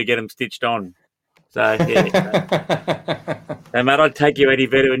next ward to get them stitched on. So, yeah. So, mate, I'd take you Eddie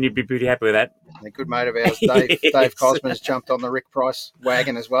Vedder and you'd be pretty happy with that. A good mate of ours, Dave Cosma's jumped on the Rick Price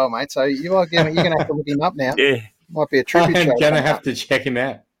wagon as well, mate. So you're going to have to look him up now. Yeah. Might be a tribute show. I'm going to have to check him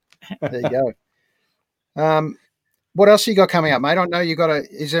out. There you go. What else you got coming up, mate? I know you got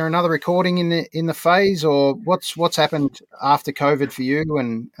is there another recording in the phase, or what's happened after COVID for you,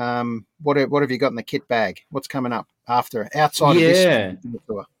 and what have you got in the kit bag? What's coming up outside of this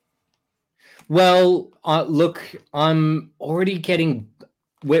tour? Well, look, I'm already getting.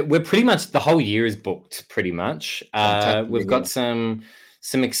 We're pretty much, the whole year is booked. Pretty much, we've got some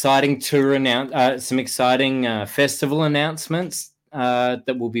exciting tour some exciting festival announcements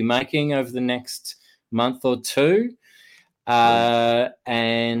that we'll be making over the next month or two. And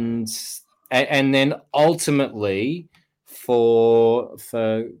then ultimately for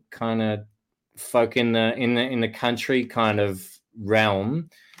kind of folk in the country kind of realm,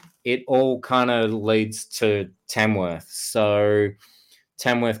 it all kind of leads to Tamworth. So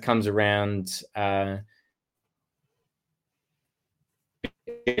Tamworth comes around there.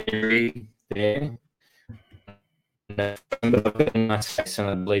 And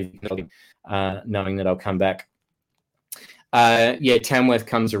I believe knowing that I'll come back. Tamworth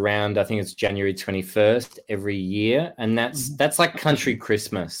comes around, I think it's January 21st every year, and that's like country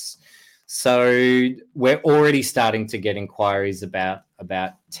Christmas. So we're already starting to get inquiries about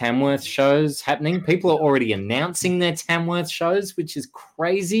Tamworth shows happening. People are already announcing their Tamworth shows, which is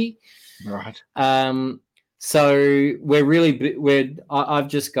crazy. Right. So I've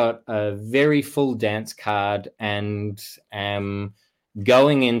just got a very full dance card and am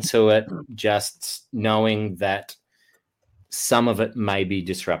going into it just knowing that some of it may be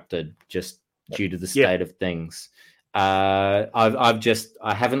disrupted just due to the state of things. I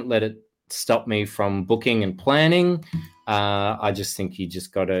haven't let it stop me from booking and planning. I just think you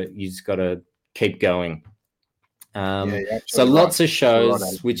just gotta keep going. So lots of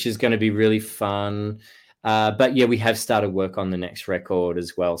shows, which is going to be really fun. But we have started work on the next record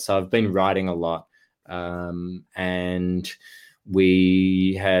as well. So I've been writing a lot, and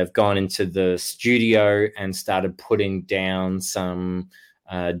we have gone into the studio and started putting down some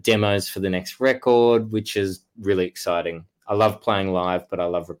demos for the next record, which is really exciting. I love playing live, but I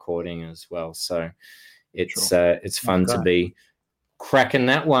love recording as well. So it's fun to be cracking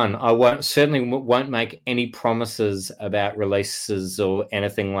that one. I certainly won't make any promises about releases or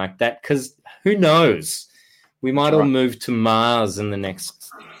anything like that, because who knows? We might all move to Mars in the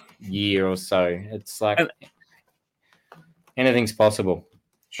next year or so. It's like anything's possible.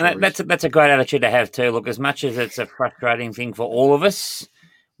 And that's a great attitude to have too. Look, as much as it's a frustrating thing for all of us,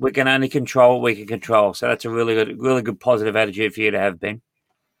 we can only control what we can control. So that's a really good positive attitude for you to have, Ben.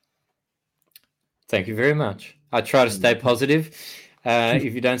 Thank you very much. I try to stay positive.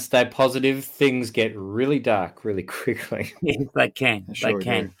 If you don't stay positive, things get really dark really quickly. Yes, they can. Sure they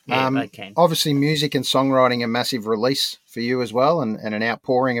can. Yeah, they can. Obviously, music and songwriting a massive release for you as well, and an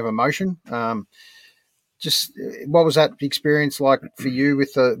outpouring of emotion. Just what was that experience like for you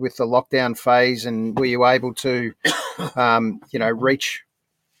with the lockdown phase, and were you able to, reach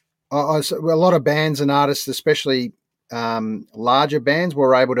a lot of bands and artists, especially larger bands,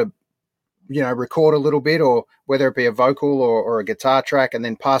 were able to, record a little bit, or whether it be a vocal or a guitar track, and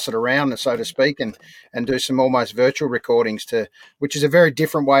then pass it around, so to speak, and do some almost virtual recordings, which is a very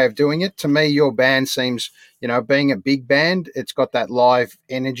different way of doing it. To me, your band seems, being a big band, it's got that live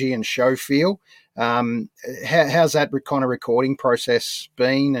energy and show feel. How's that kind of recording process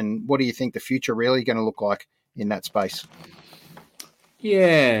been, and what do you think the future really going to look like in that space?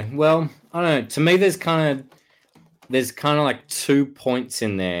 Yeah, well, I don't know. To me, there's kind of like 2 points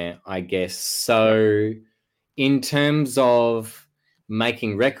in there, I guess. So in terms of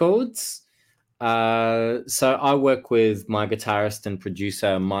making records, So I work with my guitarist and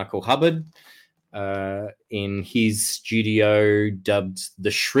producer Michael Hubbard in his studio dubbed the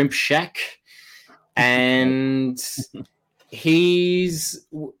Shrimp Shack, and we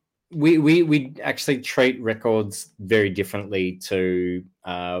actually treat records very differently to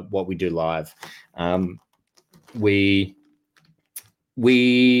what we do live. We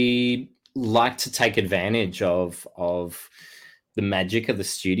like to take advantage of the magic of the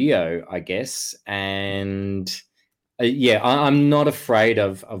studio, I guess. And I'm not afraid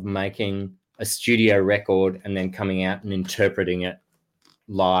of making a studio record and then coming out and interpreting it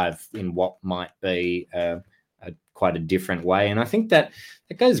live in what might be quite a different way. And I think that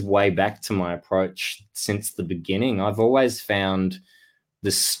goes way back to my approach since the beginning. I've always found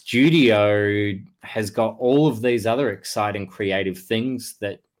the studio has got all of these other exciting creative things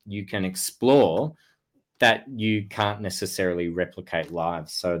that you can explore that you can't necessarily replicate live.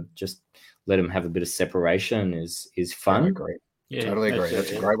 So just let them have a bit of separation is fun. I agree. Yeah, totally agree.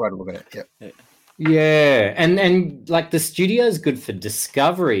 That's a great way to look at it. Yep. Yeah. And like the studio is good for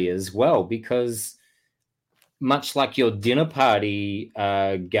discovery as well, because much like your dinner party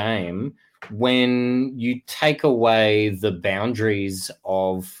game, when you take away the boundaries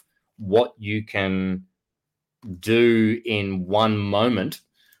of what you can do in one moment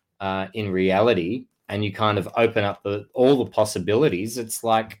in reality, and you kind of open up all the possibilities, it's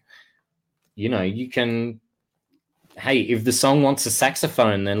like, you can, hey, if the song wants a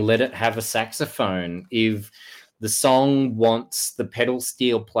saxophone, then let it have a saxophone. If the song wants the pedal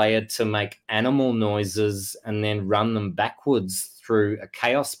steel player to make animal noises and then run them backwards through a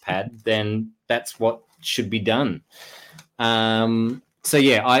chaos pad, then that's what should be done. So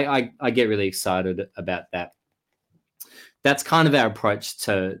yeah, I get really excited about that. That's kind of our approach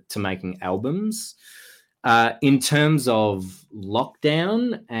to making albums. In terms of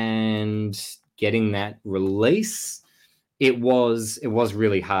lockdown and getting that release, it was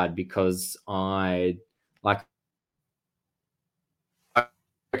really hard because I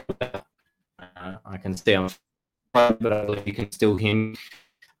can stay on, but you can still hear me.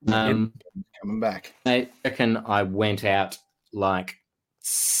 Coming back. I reckon I went out like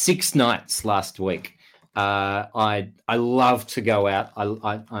 6 nights last week. I love to go out.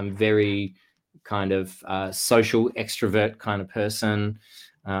 I'm very kind of social extrovert kind of person.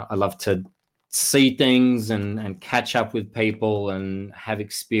 I love to see things and catch up with people and have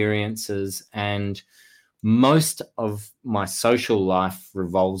experiences. And most of my social life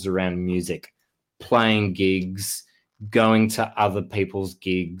revolves around music, playing gigs, going to other people's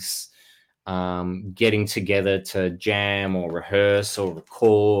gigs, getting together to jam or rehearse or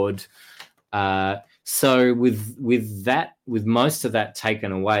record. So with most of that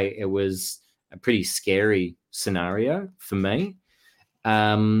taken away, it was a pretty scary scenario for me.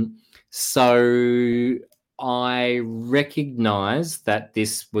 So I recognized that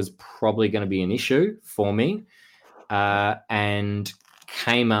this was probably going to be an issue for me, and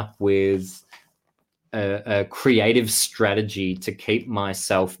came up with a creative strategy to keep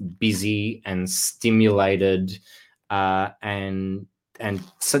myself busy and stimulated, and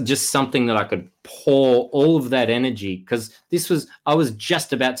so just something that I could pour all of that energy, because I was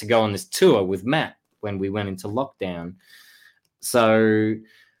just about to go on this tour with Matt when we went into lockdown. So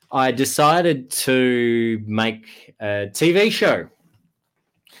I decided to make a TV show.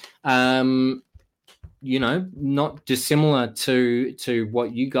 Not dissimilar to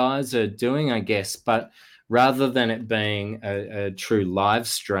what you guys are doing, I guess, but rather than it being a true live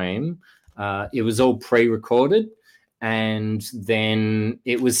stream, it was all pre-recorded, and then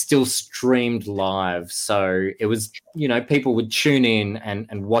it was still streamed live. So it was, people would tune in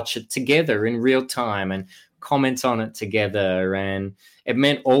and watch it together in real time and comment on it together. And it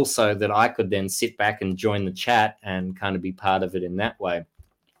meant also that I could then sit back and join the chat and kind of be part of it in that way.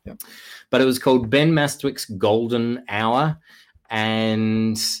 Yep. But it was called Ben Mastwick's Golden Hour,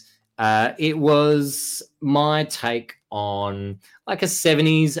 and it was my take on like a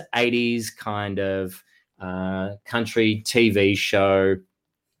 70s, 80s kind of country TV show,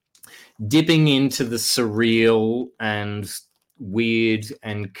 dipping into the surreal and weird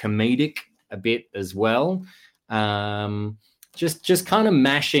and comedic a bit as well. Just kind of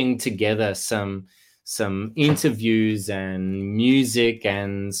mashing together some interviews and music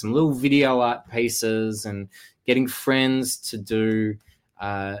and some little video art pieces and getting friends to do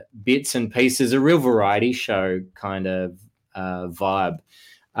bits and pieces, a real variety show kind of vibe.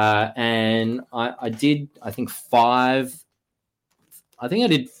 And I did, I think I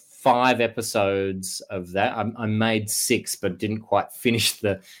did 5 episodes of that. I made 6, but didn't quite finish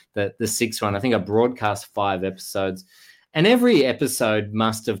the 6th one. I think I broadcast 5 episodes. And every episode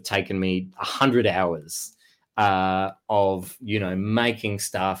must have taken me 100 hours of, making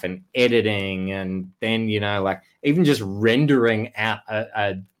stuff and editing, and then, like even just rendering out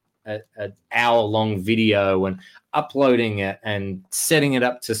an hour-long video and uploading it and setting it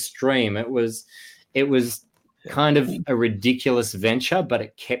up to stream. It was kind of a ridiculous venture, but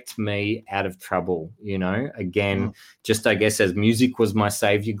it kept me out of trouble, again, just, I guess, as music was my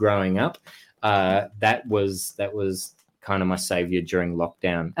savior growing up, that was kind of my savior during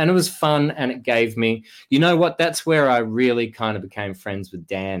lockdown. And it was fun, and it gave me, that's where I really kind of became friends with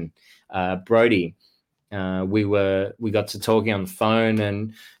Dan Brody. We got to talking on the phone,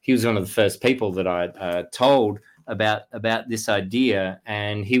 and he was one of the first people that I told about this idea,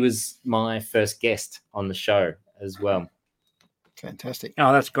 and he was my first guest on the show as well. Fantastic.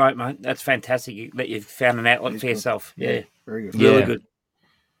 Oh, that's great, mate. That's fantastic that you've found an outlet for yourself. Yeah, very good. Really good.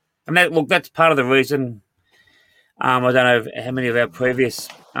 And that's part of the reason. I don't know how many of our previous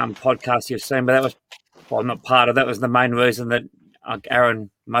podcasts you've seen, but that was, not part of that, was the main reason that Aaron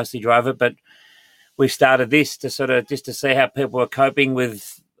mostly drove it. But we started this to sort of just to see how people were coping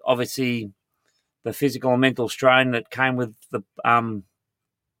with, obviously, the physical and mental strain that came with the COVID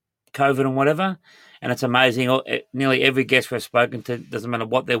and whatever. And it's amazing. Nearly every guest we've spoken to, doesn't matter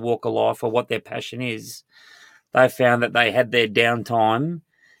what their walk of life or what their passion is, they found that they had their downtime.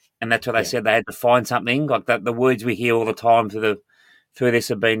 And that's what they said. They had to find something like that. The words we hear all the time through this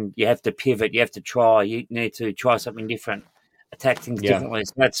have been: you have to pivot, you have to try, you need to try something different, attack things differently.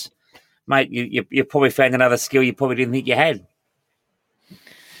 So that's, mate, you probably found another skill you probably didn't think you had.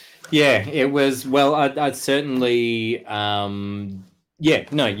 Yeah, it was. Well, I'd certainly.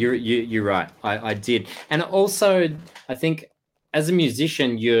 You're right. I did, and also I think as a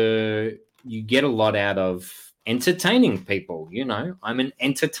musician, you get a lot out of entertaining people. I'm an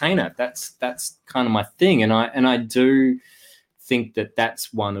entertainer. That's kind of my thing, and I do think that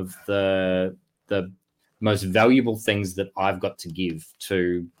that's one of the most valuable things that I've got to give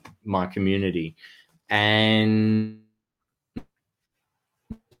to my community. And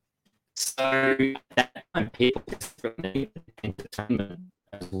so that time people need entertainment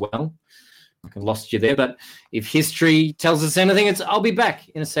as well. I lost you there, but if history tells us anything, it's I'll be back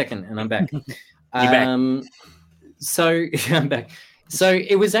in a second, and I'm back. So I'm back. So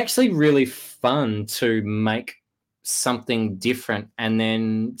it was actually really fun to make something different and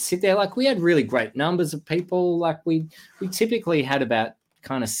then sit there. Like, we had really great numbers of people. Like we typically had about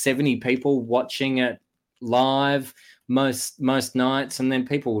kind of 70 people watching it live most nights, and then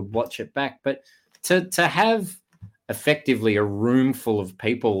people would watch it back. But to have effectively a room full of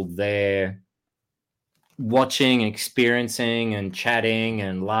people there watching, experiencing and chatting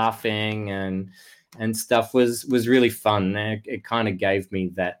and laughing and stuff was really fun. It kind of gave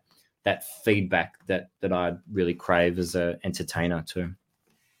me that feedback that I really crave as an entertainer too.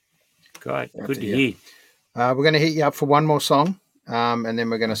 Great. Good to hear. We're going to hit you up for one more song, and then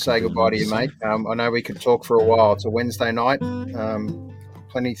we're going to say goodbye to you, mate. I know we could talk for a while. It's a Wednesday night,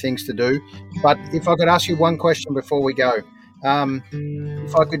 plenty of things to do. But if I could ask you one question before we go,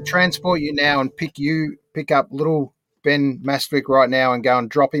 if I could transport you now and pick up little Ben Mastwick right now and go and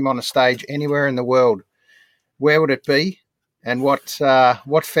drop him on a stage anywhere in the world, where would it be, and what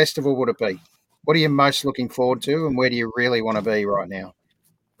festival would it be? What are you most looking forward to, and where do you really want to be right now?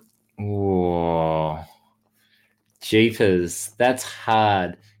 Oh, jeepers, that's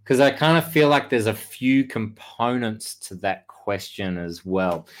hard, because I kind of feel like there's a few components to that question as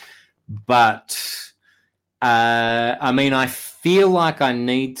well. But I feel like I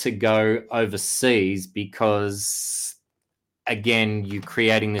need to go overseas because, again, you're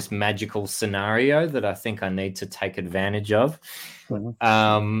creating this magical scenario that I think I need to take advantage of.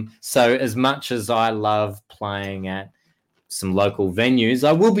 Mm-hmm. So as much as I love playing at some local venues,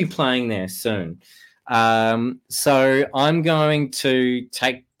 I will be playing there soon. So I'm going to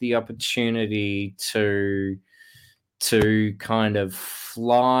take the opportunity to kind of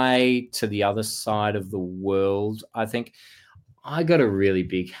fly to the other side of the world. I think I got a really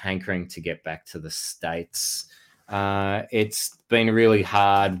big hankering to get back to the States. It's been really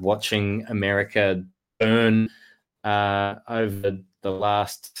hard watching America burn over the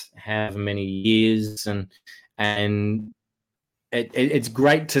last however many years, and it's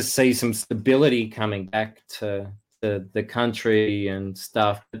great to see some stability coming back to the country and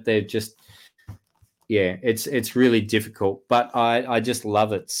stuff. But they're just, it's really difficult. But I just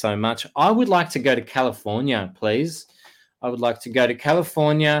love it so much. I would like to go to California, please. I would like to go to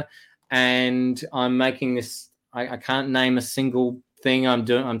California, and I'm making this. I can't name a single thing I'm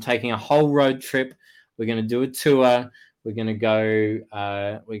doing. I'm taking a whole road trip. We're going to do a tour. We're going to go.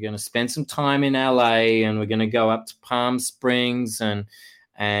 We're going to spend some time in LA, and we're going to go up to Palm Springs and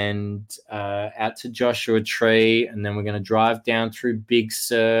out to Joshua Tree, and then we're going to drive down through Big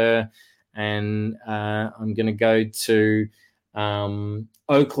Sur, and I'm going to go to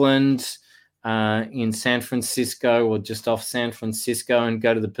Oakland, in San Francisco, or just off San Francisco, and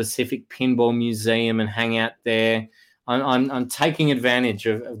go to the Pacific Pinball Museum and hang out there. I'm taking advantage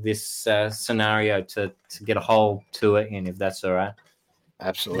of this scenario to get a whole tour in, if that's all right.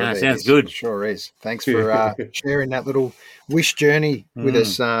 Absolutely. No, sounds good. It sure is. Thanks for sharing that little wish journey with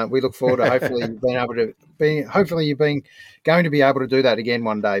us. We look forward to hopefully you've been going to be able to do that again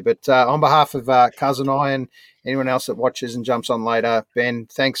one day. But on behalf of Cuz and I and anyone else that watches and jumps on later, Ben,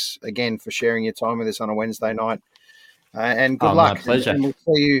 thanks again for sharing your time with us on a Wednesday night. And good luck. My pleasure. And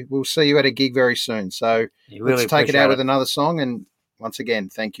we'll see you at a gig very soon. So let's take it out with another song. And once again,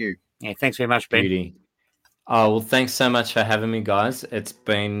 thank you. Yeah, thanks very much, Ben. Beauty. Oh, well, thanks so much for having me, guys. It's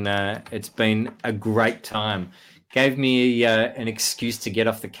been a great time. Gave me an excuse to get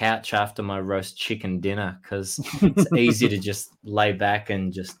off the couch after my roast chicken dinner, because it's easy to just lay back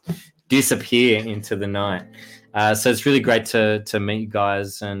and just disappear into the night. So it's really great to meet you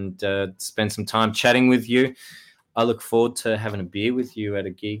guys and spend some time chatting with you. I look forward to having a beer with you at a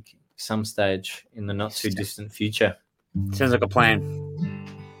gig some stage in the not too distant future. Sounds like a plan.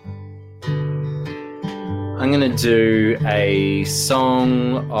 I'm going to do a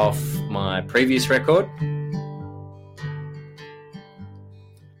song off my previous record.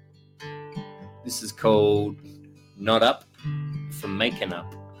 This is called Not Up for Making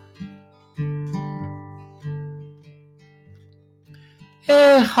Up.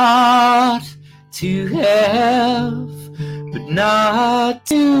 A heart to have, but not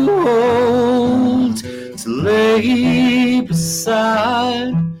to hold, to lay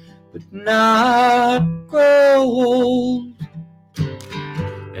beside, but not grow old,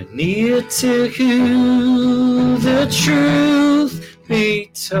 and near to who the truth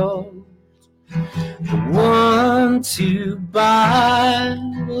be told. The one to buy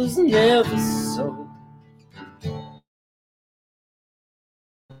was never sold.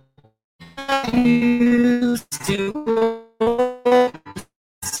 I used to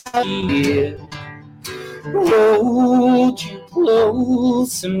hold you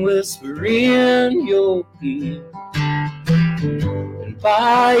close and whisper in your ear, and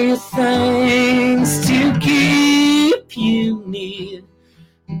buy you things to keep you near,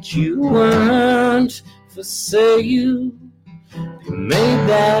 but you weren't for sale. You made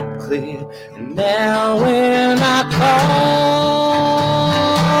that clear, and now when I call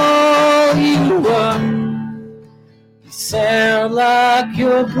you up, you sound like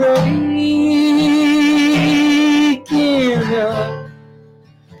you're breaking up.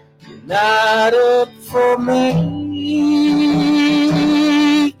 You're not up for making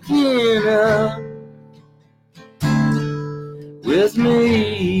up with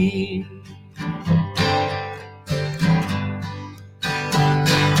me.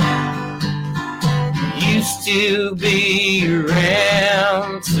 Used to be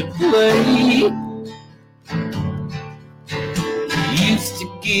around to play, used to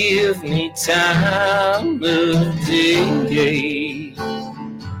give me time of day,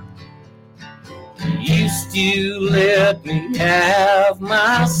 used to let me have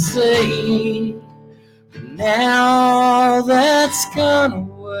my say, but now that's gone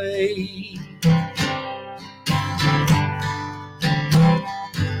away.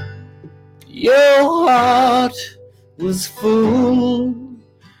 Your heart was full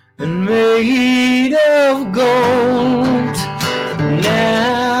and made of gold.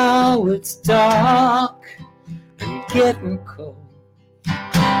 Now it's dark and getting cold.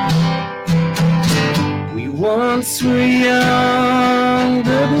 We once were young,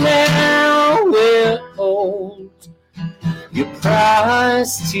 but now we're old. Your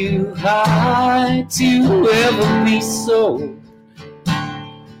price too high to ever be sold.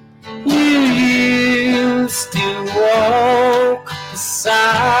 You used to walk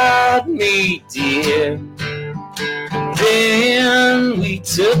beside me, dear. Then we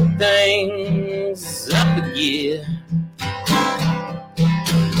took things up a gear.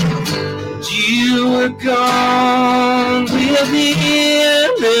 And you were gone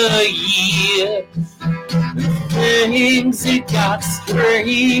within a year. Things it got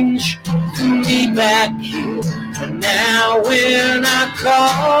strange to me back here. And now when I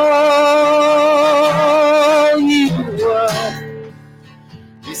call you up,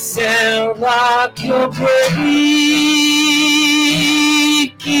 you sound like you're breaking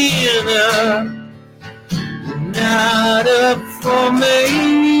up. You're not up for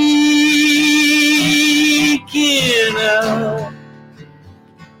making up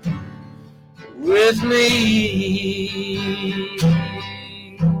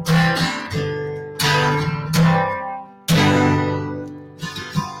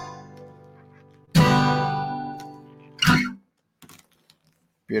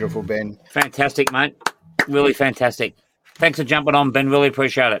Beautiful, Ben. Fantastic, mate. Really fantastic. Thanks for jumping on, Ben. Really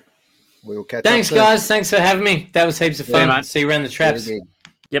appreciate it. We'll catch Thanks, up soon. guys. Thanks for having me. That was heaps of fun. Yeah, mate. See you around the traps. Very good.